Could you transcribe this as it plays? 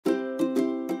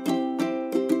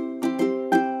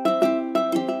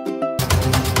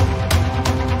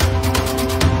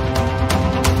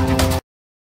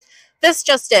This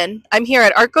just in. I'm here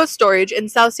at Arco storage in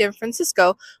South San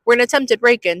Francisco, where an attempted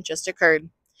break-in just occurred.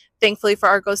 Thankfully for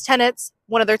Arco's tenants,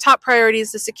 one of their top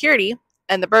priorities is security,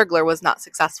 and the burglar was not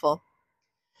successful.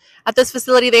 At this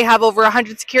facility, they have over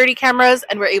 100 security cameras,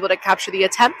 and we're able to capture the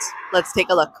attempt. Let's take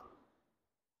a look.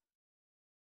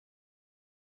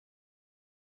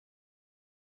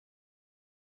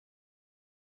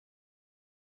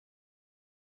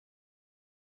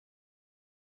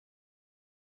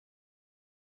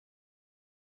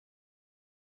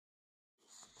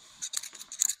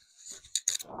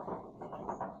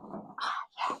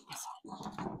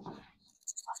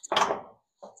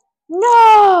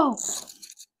 No!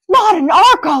 Not an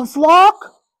Arcos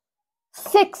lock!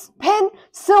 6-pin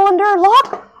cylinder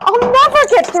lock? I'll never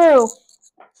get through!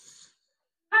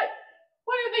 Hey,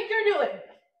 what do you think you're doing?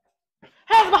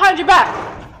 Hands behind your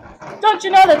back! Don't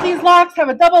you know that these locks have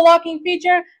a double locking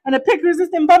feature and a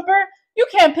pick-resistant bumper? You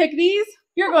can't pick these.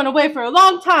 You're going to wait for a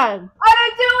long time. I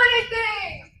didn't do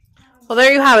anything! Well,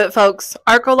 there you have it, folks.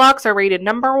 Arco locks are rated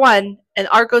 #1, and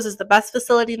Arcos is the best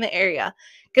facility in the area.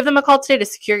 Give them a call today to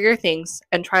secure your things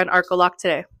and try an Arco lock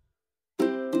today.